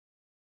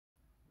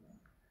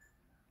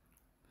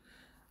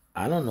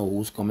I don't know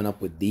who's coming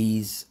up with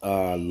these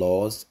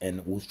laws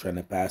and who's trying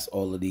to pass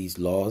all of these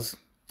laws,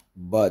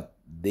 but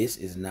this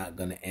is not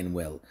gonna end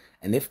well.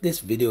 And if this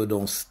video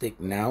don't stick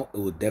now, it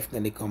will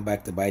definitely come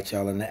back to bite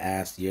y'all in the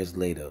ass years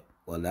later.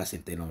 Well, that's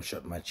if they don't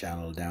shut my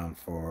channel down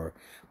for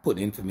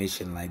putting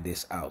information like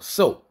this out.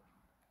 So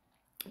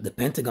the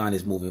Pentagon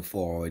is moving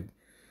forward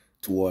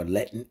toward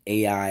letting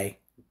AI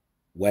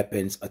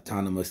weapons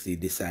autonomously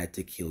decide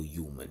to kill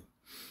human.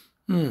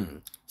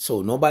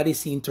 So nobody's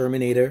seen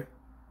Terminator.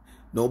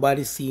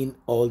 Nobody's seen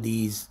all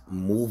these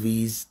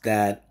movies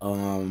that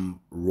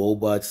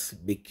robots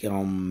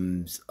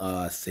becomes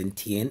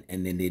sentient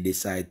and then they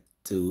decide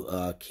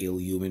to kill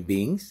human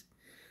beings.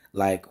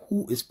 Like,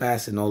 who is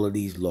passing all of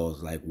these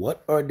laws? Like,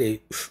 what are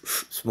they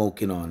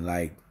smoking on?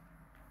 Like,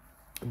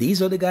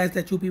 these are the guys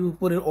that you people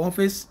put in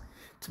office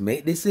to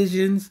make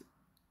decisions,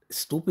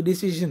 stupid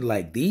decisions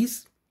like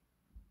these.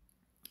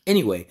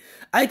 Anyway,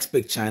 I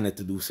expect China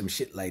to do some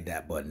shit like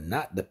that, but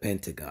not the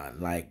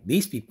Pentagon. Like,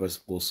 these people are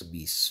supposed to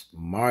be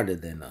smarter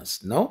than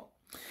us, no?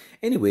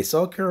 Anyway,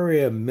 South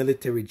Korea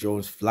military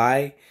drones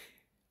fly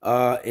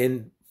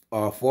in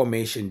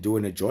formation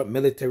during a joint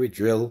military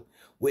drill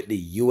with the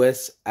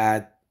U.S.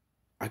 at,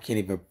 I can't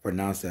even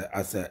pronounce that,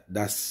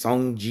 that's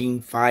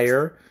Songjin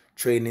Fire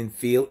Training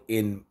Field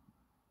in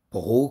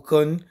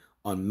Pohokun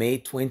on May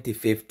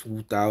 25th,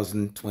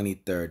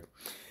 2023.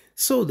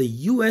 So the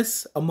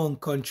US, among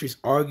countries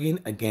arguing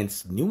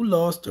against new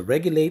laws to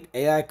regulate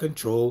AI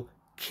control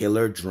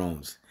killer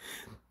drones.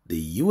 The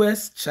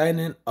US,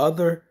 China, and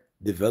other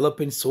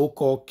developing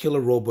so-called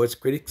killer robots,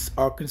 critics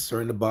are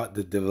concerned about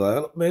the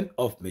development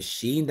of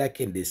machines that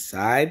can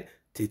decide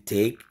to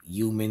take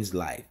humans'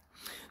 life.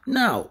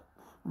 Now,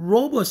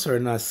 robots are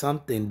not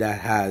something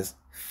that has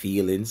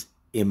feelings,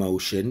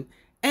 emotion,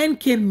 and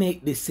can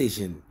make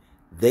decisions.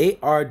 They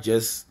are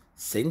just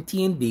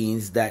sentient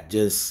beings that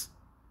just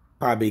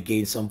probably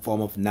gain some form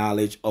of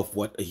knowledge of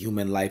what a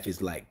human life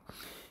is like.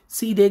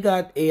 See, they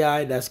got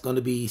AI that's going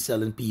to be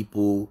selling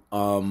people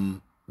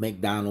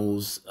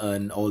McDonald's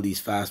and all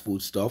these fast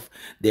food stuff.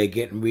 They're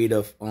getting rid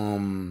of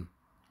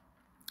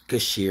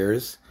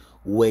cashiers,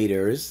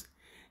 waiters,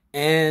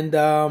 and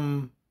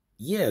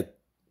yeah,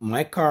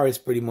 my car is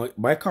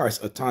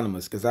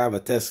autonomous because I have a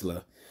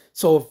Tesla.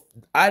 So if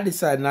I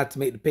decide not to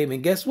make the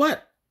payment, guess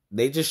what?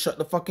 They just shut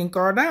the fucking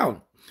car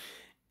down.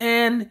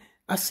 And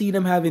I see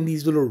them having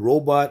these little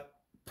robot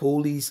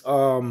police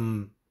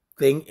thing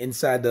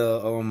inside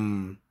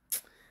the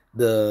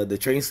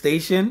train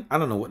station. I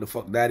don't know what the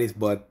fuck that is,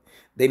 but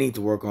they need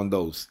to work on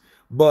those.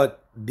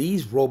 But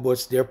these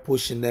robots, they're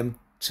pushing them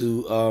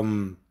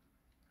to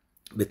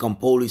become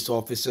police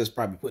officers,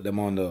 probably put them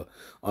on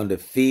the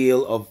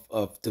field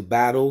of to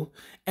battle.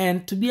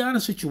 And to be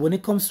honest with you, when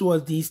it comes to all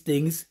these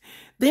things,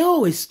 they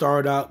always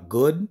start out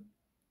good,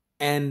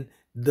 and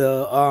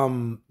the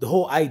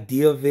whole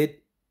idea of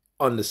it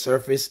on the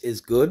surface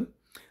is good,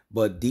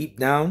 but deep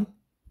down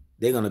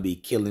they're gonna be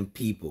killing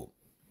people,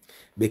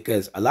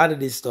 because a lot of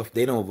this stuff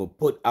they don't ever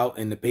put out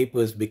in the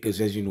papers,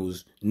 because as you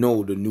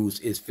know the news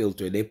is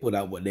filtered. They put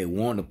out what they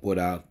want to put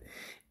out.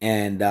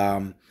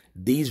 And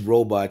these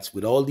robots,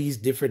 with all these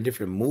different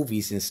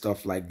movies and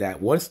stuff like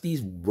that, once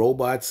these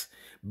robots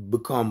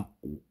become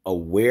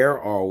aware,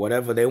 or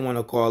whatever they want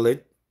to call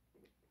it,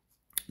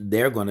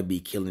 they're gonna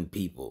be killing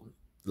people,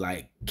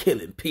 like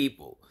killing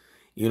people.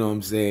 You know what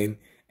I'm saying?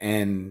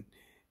 And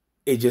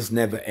it just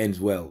never ends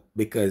well,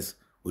 because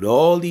with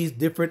all these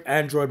different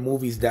Android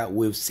movies that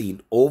we've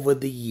seen over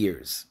the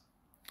years,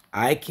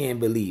 I can't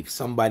believe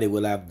somebody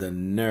will have the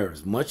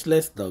nerves, much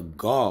less the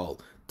gall,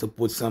 to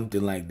put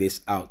something like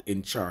this out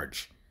in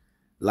charge.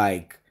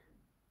 Like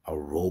a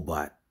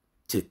robot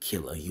to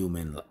kill a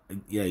human.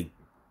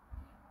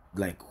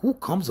 Like who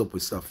comes up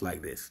with stuff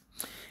like this?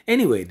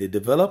 Anyway, the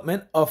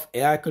development of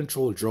AI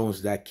controlled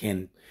drones that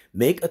can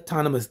make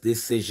autonomous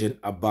decision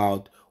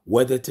about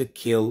whether to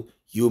kill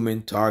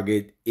human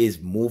target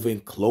is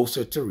moving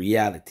closer to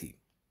reality.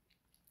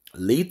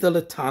 Lethal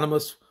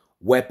autonomous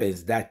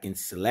weapons that can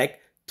select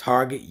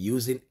target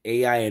using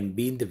AI and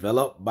being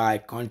developed by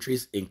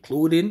countries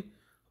including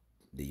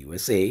the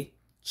USA,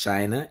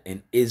 China,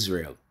 and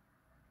Israel.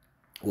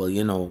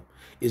 Well,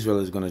 Israel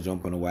is going to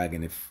jump on the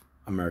wagon if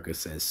America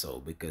says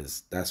so,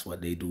 because that's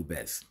what they do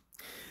best.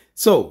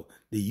 So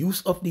the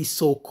use of these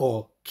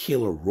so-called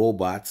killer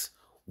robots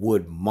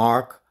would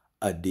mark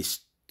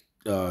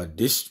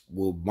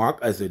will mark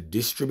as a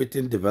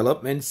distributing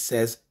development,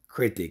 says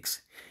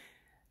critics.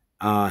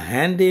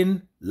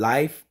 Handing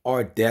life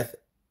or death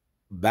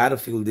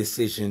battlefield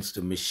decisions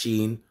to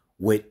machine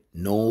with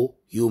no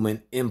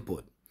human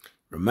input.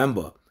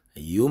 Remember, a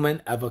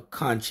human have a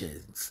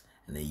conscience,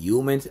 and a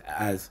human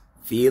has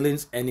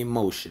feelings and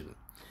emotion.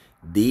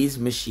 These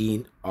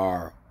machines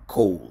are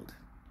cold.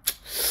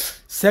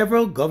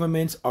 Several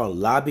governments are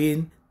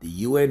lobbying the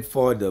UN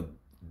for the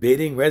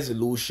bidding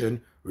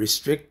resolution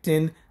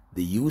restricting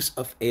the use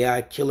of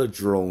AI killer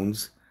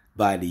drones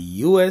by the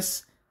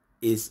US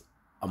is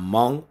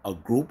among a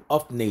group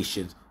of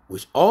nations,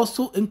 which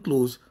also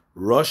includes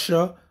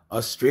Russia,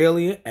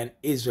 Australia, and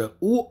Israel,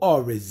 who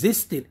are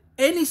resisting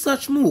any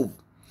such move.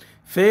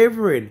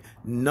 favoring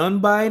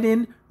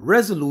non-binding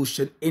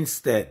resolution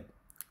instead,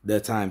 the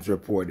Times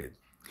reported.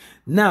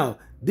 Now,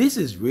 this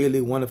is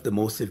really one of the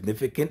most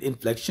significant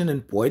inflection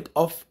and point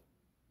of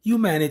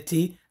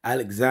humanity.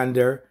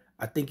 Alexander,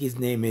 I think his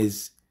name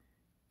is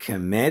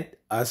Kemet,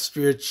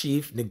 Austria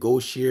chief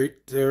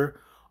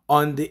negotiator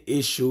on the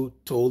issue,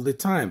 told the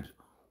Times,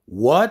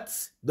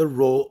 what's the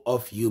role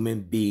of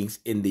human beings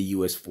in the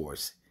U.S.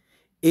 force?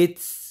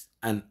 It's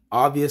an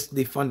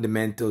obviously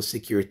fundamental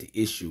security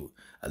issue,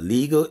 a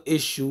legal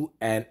issue,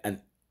 and an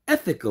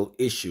ethical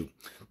issue.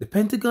 The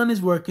Pentagon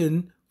is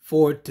working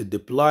forward to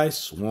deploy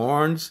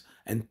swarms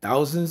and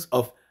thousands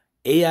of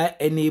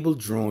AI-enabled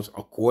drones,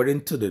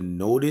 according to the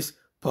notice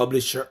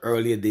publisher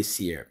earlier this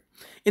year.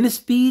 In a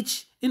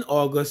speech in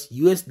August,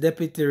 U.S.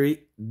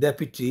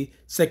 Deputy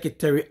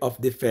Secretary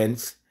of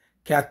Defense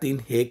Kathleen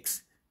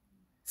Hicks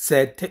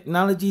said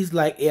technologies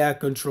like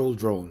AI-controlled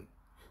drone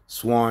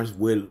swarms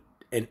will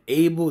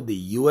enable the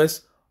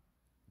U.S.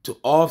 to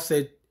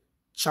offset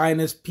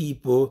China's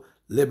People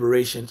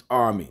Liberation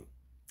Army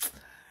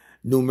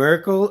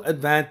numerical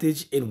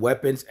advantage in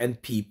weapons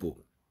and people,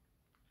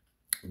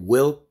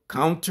 will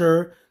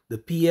counter the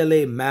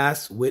PLA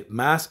mass with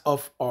mass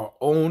of our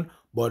own,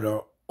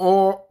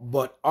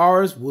 but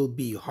ours will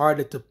be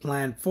harder to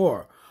plan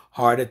for,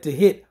 harder to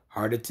hit,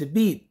 harder to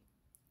beat.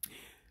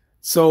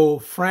 So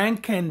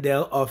Frank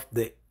Kendall of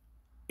the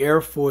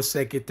Air Force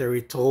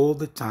Secretary told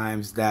the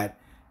Times that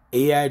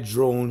AI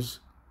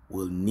drones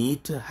will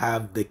need to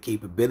have the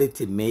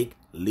capability to make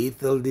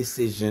lethal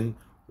decisions,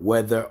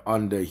 whether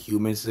under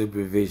human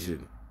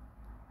supervision.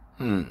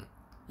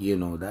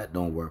 That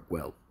don't work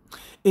well.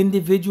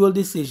 Individual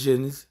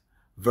decisions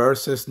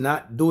versus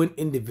not doing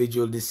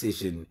individual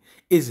decision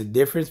is the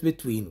difference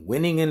between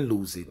winning and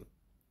losing.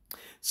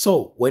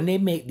 So when they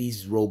make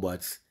these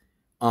robots,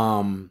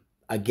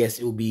 I guess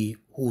it will be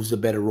who's the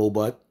better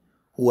robot,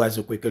 who has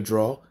a quicker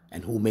draw,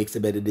 and who makes a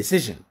better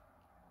decision.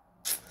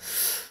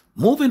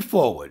 Moving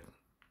forward,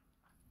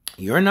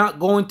 you're not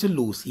going to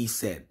lose, he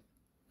said.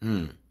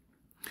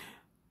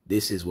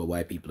 This is what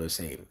white people are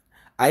saying.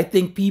 I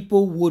think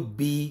people would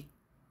be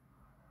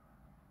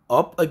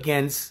up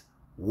against,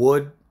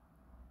 would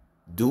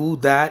do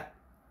that,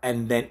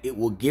 and then it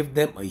will give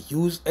them a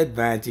huge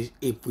advantage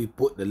if we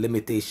put the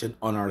limitation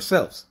on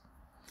ourselves.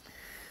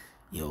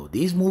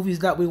 These movies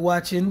that we're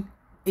watching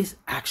is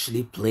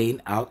actually playing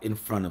out in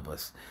front of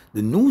us.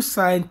 The New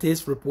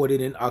Scientist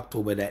reported in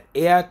October that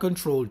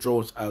AI-controlled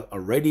drones have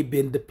already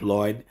been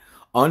deployed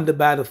on the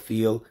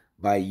battlefield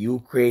by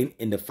Ukraine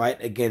in the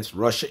fight against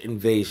Russia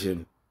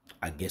invasion.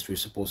 I guess we're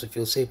supposed to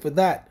feel safe with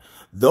that.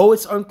 Though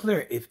it's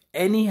unclear if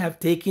any have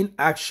taken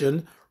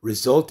action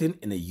resulting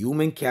in a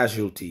human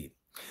casualty.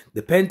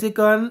 The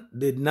Pentagon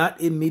did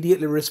not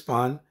immediately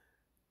respond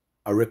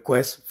a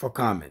request for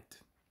comment.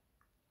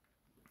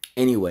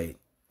 Anyway,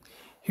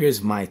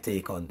 here's my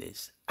take on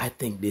this. I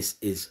think this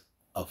is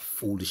a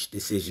foolish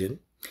decision.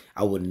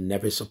 I would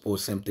never support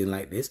something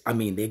like this. I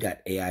mean, they got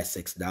AI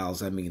sex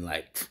dolls. I mean,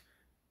 like,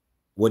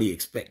 what do you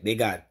expect? They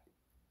got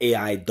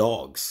AI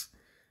dogs.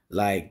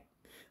 Like,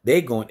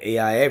 they going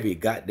AI every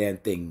goddamn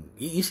thing.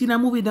 You see that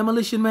movie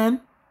Demolition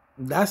Man?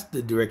 That's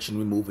the direction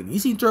we're moving. You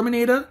see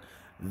Terminator?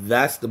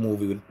 That's the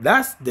movie.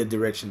 That's the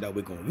direction that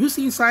we're going. You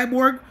see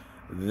Cyborg?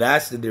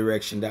 That's the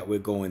direction that we're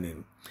going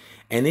in.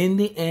 And in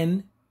the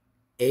end,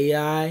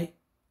 AI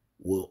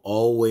will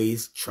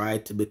always try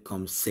to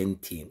become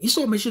sentient. You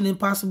saw Mission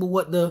Impossible,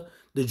 what the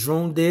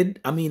drone did?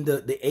 I mean,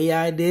 the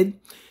AI did?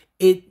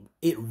 It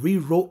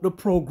rewrote the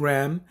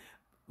program,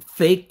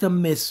 faked a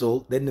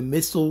missile, then the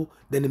missile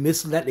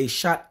that they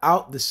shot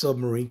out the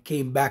submarine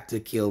came back to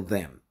kill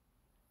them.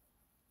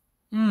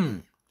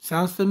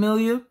 Sounds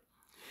familiar?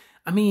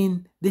 I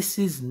mean, this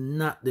is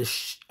not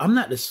I'm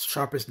not the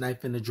sharpest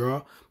knife in the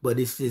drawer, but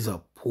this is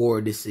a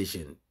poor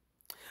decision.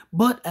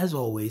 But as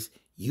always,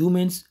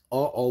 humans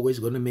are always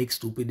going to make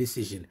stupid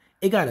decisions.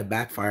 It got to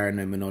backfire on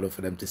them in order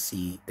for them to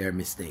see their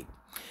mistake.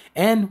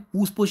 And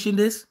who's pushing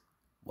this?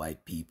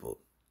 White people.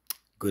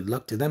 Good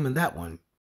luck to them in that one.